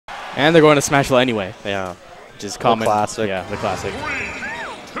And they're going to Smash anyway. Yeah. Which is common. The classic. Yeah, the classic.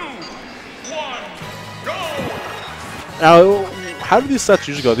 3, 2, 1, go! Now, how do these sets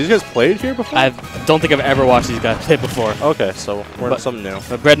usually go? These guys played here before? I don't think I've ever watched these guys play before. Okay, so we're something new.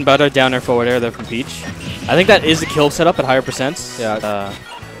 But bread and butter, down air, forward air, they're from Peach. I think that is the kill setup at higher percents. Yeah.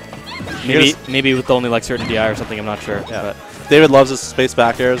 Maybe with only like certain DI or something, I'm not sure. Yeah. But David loves his space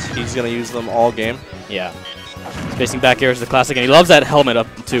back airs. He's going to use them all game. yeah. Spacing back air is the classic, and he loves that helmet up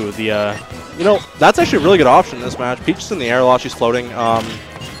too. The You know, that's actually a really good option in this match. Peach is in the air a lot. She's floating.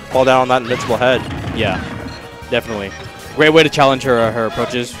 Fall down on that invincible head. yeah, definitely. Great way to challenge her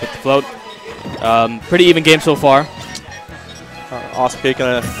approaches with the float. Pretty even game so far. Awesomecake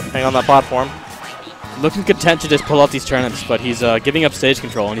going to hang on that platform. Looking content to just pull out these turnips, but he's giving up stage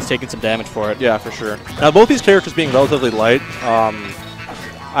control, and he's taking some damage for it. Yeah, for sure. Now, both these characters being relatively light,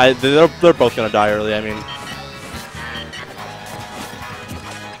 they're both going to die early. I mean,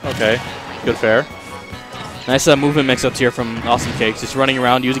 okay, good fair. Nice movement mix-ups here from Awesomecake, just running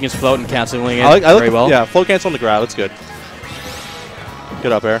around, using his float and canceling it I like very well. Yeah, float cancel on the grab. That's good.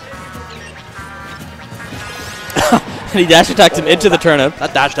 Good up air. And he dash attacked him into the turnip.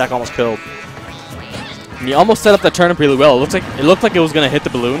 That dash attack almost killed. And he almost set up that turnip really well. It looked like it was going to hit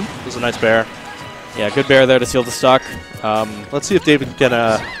the balloon. It was a nice bear. Yeah, good bear there to seal the stock. Let's see if David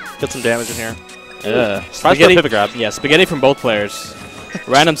can get some damage in here. Spaghetti, pivot grab. yeah, spaghetti from both players.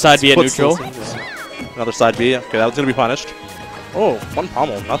 Random side B at neutral. Another side B. Okay, that was going to be punished. Oh, one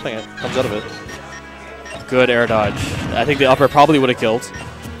pommel. Nothing comes out of it. Good air dodge. I think the upper probably would have killed.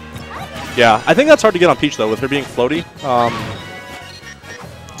 Yeah, I think that's hard to get on Peach, though, with her being floaty.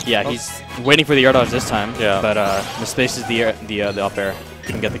 Yeah, he's waiting for the air dodge this time. Yeah. But misspaces the up air.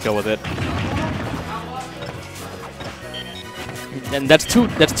 Couldn't get the kill with it. And that's two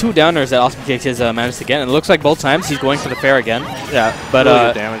downers that Awesomecake has managed to get. And it looks like both times he's going for the fair again. Yeah, but really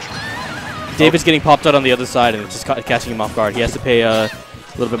good damage. David's getting popped out on the other side, and it's just catching him off guard. He has to pay a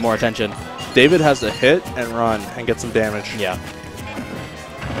little bit more attention. David has to hit and run and get some damage. Yeah.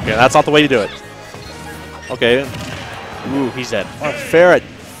 Okay, that's not the way you do it. Okay. Ooh, he's dead. Oh, fair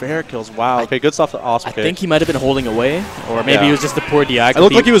kills. Wow. Okay, good stuff to Awesomecake. I think he might have been holding away, or maybe it was just the poor DI. It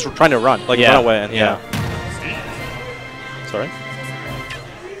looked like he was trying to run, like run away. And yeah. Sorry.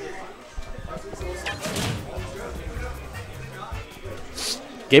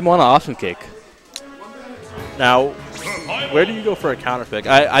 Game 1 of Awesomecake. Now, where do you go for a counter pick?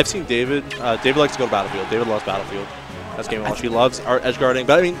 I've seen David. David likes to go to Battlefield. David loves Battlefield. That's game 1. He loves edge guarding,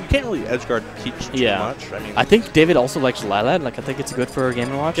 but I mean, you can't really edge guard Peach too much. I think David also likes Lilat. Like, I think it's good for a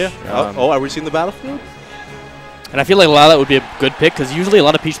Game & Watch. Yeah. Are we seeing the Battlefield? And I feel like Lilat would be a good pick because usually a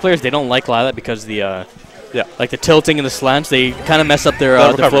lot of Peach players, they don't like Lilat because the like the tilting and the slants, they kind of mess up their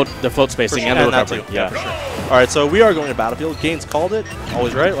float spacing and the recovery. Yeah, for sure. All right, so we are going to Battlefield. Gaines called it.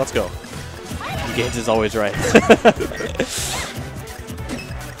 Always right. Let's go. Gaines is always right.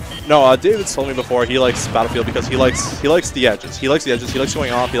 No, David's told me before he likes Battlefield because he likes the edges. He likes the edges. He likes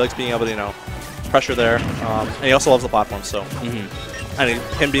going off. He likes being able to pressure there. And he also loves the platform. So, I mean,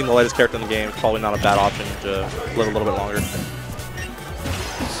 him being the lightest character in the game is probably not a bad option to live a little bit longer.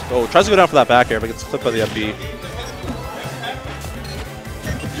 Oh, tries to go down for that back air, but gets clipped by the FB.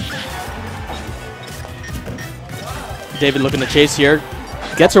 David looking to chase here.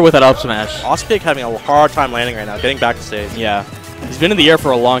 Gets her with that up smash. Awesomecake having a hard time landing right now, getting back to stage. Yeah. He's been in the air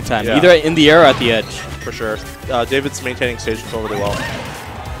for a long time, either in the air or at the edge. For sure. David's maintaining stage control really well.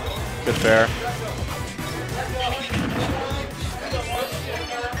 Good fair.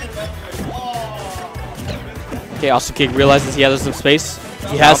 Okay, Awesomecake realizes he has some space.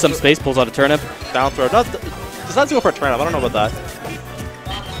 He has some space, pulls out a turnip. Down throw. Decides to go for a turnip. I don't know about that.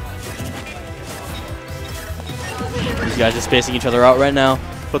 These guys are spacing each other out right now.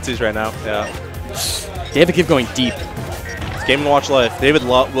 Footsies right now, yeah. David keep going deep. It's Game & Watch Life. David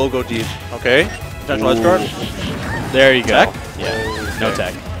will go deep. Okay. Potential edge guard. There you go. Tech? Yeah, no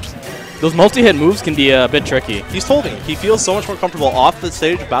tech. Those multi-hit moves can be a bit tricky. He's told me he feels so much more comfortable off the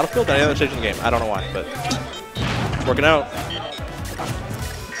stage of Battlefield than any other stage in the game. I don't know why, but it's working out.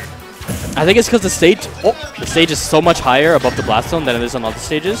 I think it's because the stage is so much higher above the blast zone than it is on other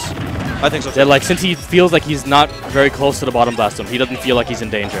stages. I think so too. That, like, since he feels like he's not very close to the bottom blast zone, he doesn't feel like he's in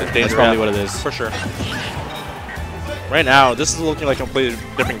danger. That's probably what it is. For sure. Right now, this is looking like a completely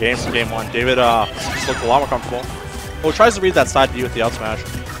different game from Game 1. David just looks a lot more comfortable. Oh, tries to read that side view with the out smash.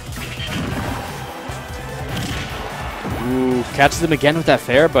 Ooh, catches him again with that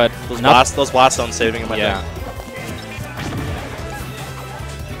fair, but those blast zones saving him, I think.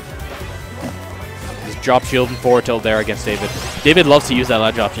 Just drop shield and forward tilt there against David. David loves to use that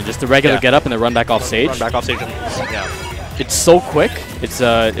ledge option, just the regular get up and then run back off stage. Run back off stage, yeah. It's so quick, it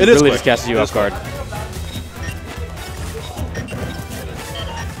really just catches you off guard.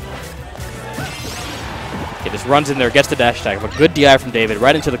 Okay, just runs in there, gets the dash attack, but good DI from David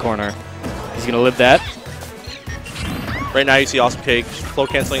right into the corner. He's going to live that. Right now you see Awesomecake flow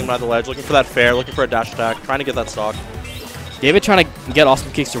canceling him by the ledge, looking for that fair, looking for a dash attack, trying to get that stock. David trying to get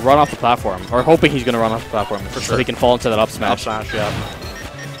Awesomecake to run off the platform, or hoping he's going to run off the platform for sure. So he can fall into that up smash. Up smash, yeah.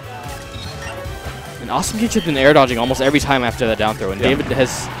 And Awesomecake has been air dodging almost every time after that down throw, and yeah. David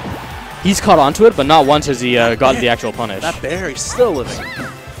he's caught onto it, but not once has he gotten the actual punish. That bear, he's still living.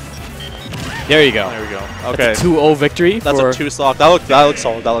 There you go. There we go. Okay. That's a 2-0 victory. That's a 2 stock. That looks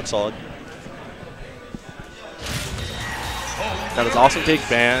solid. That looks solid. Now does Awesomecake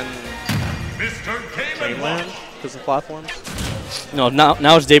ban Mainland because of platforms? No,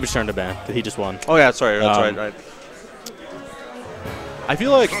 now it's David's turn to ban because he just won. Oh yeah, sorry, that's right. I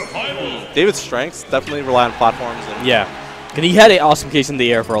feel like David's strengths definitely rely on platforms. And yeah, because he had an Awesomecake in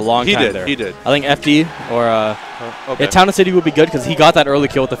the air for a long time there. He did. I think FD or okay. yeah, Town and City would be good because he got that early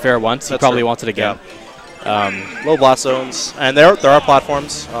kill with the fair once. He probably wants it again. Yeah. Low blast zones, and there are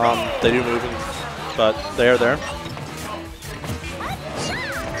platforms. They do move, but they are there.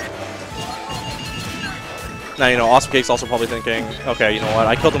 Now, you know, Awesomecake's also probably thinking, okay, you know what,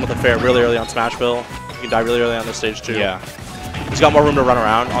 I killed him with a fair really early on Smashville. He can die really early on this stage, too. Yeah. He's got more room to run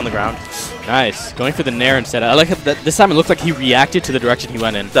around on the ground. Nice. Going for the Nair instead. I like that this time it looked like he reacted to the direction he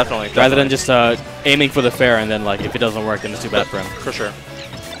went in. Definitely. Rather than just aiming for the fair and then, like, if it doesn't work, then it's too bad for him. For sure.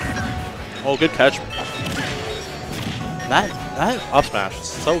 Oh, good catch. That up smash is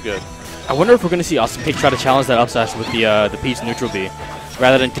so good. I wonder if we're going to see Awesomecake try to challenge that up smash with the Peach neutral B,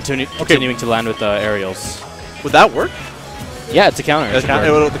 rather than continuing to land with aerials. Would that work? Yeah, it's a counter. The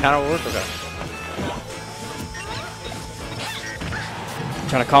counter would work? Okay.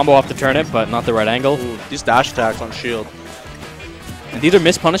 Trying to combo off the turnip, but not the right angle. Ooh, these dash attacks on shield. And these are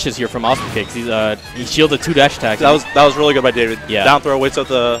missed punishes here from Awesomecake. He shielded 2 dash attacks. That was really good by David. Yeah. Down throw, waits out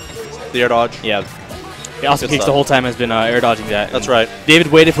the air dodge. Yeah. Awesomecake the whole time has been air dodging that. That's right.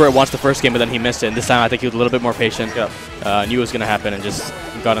 David waited for it once the first game, but then he missed it. And this time I think he was a little bit more patient. Yeah. Knew it was going to happen and just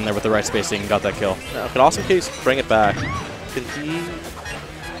got in there with the right spacing and got that kill. Now, can Awesomecake bring it back? Can he?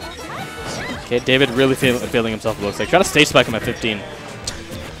 Okay, David really feeling himself, it looks like. Trying to stage spike him at 15.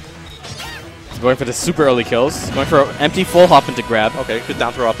 He's going for the super early kills. Going for an empty full hop into grab. Okay, good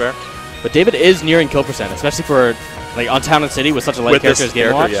down throw up there. But David is nearing kill percent, especially for like on Town and City with such a light character as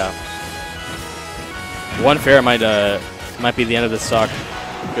Game Watch. Yeah. One fair might be the end of this stock.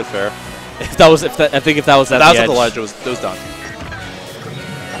 Good fair. I think if that was at the ledge, it was done.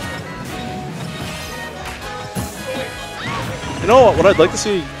 You know what I'd like to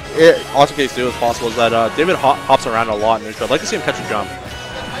see Awesomecake do if possible is that David hops around a lot in neutral. I'd like to see him catch a jump.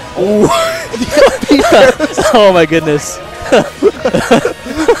 Oh, oh my goodness.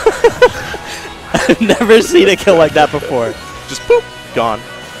 I've never seen a kill like that before. Just boop, gone.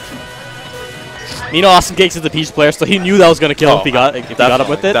 You know, Awesomecake is the Peach player, so he knew that was going to kill him if he got up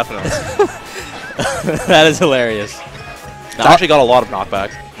with it. Definitely. That is hilarious. It's actually got a lot of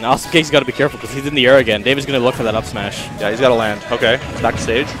knockback. Now Awesomecake's got to be careful because he's in the air again. David's going to look for that up smash. Yeah, he's got to land. Okay, back to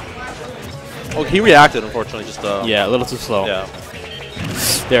stage. Oh, he reacted, unfortunately. Just yeah, a little too slow. Yeah.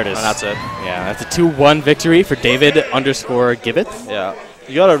 There it is. And that's it. Yeah, that's a 2-1 victory for David_Gibbet. Yeah.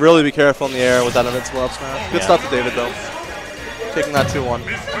 You got to really be careful in the air with that invincible up smash. Good stuff to David, though. Taking that 2-1.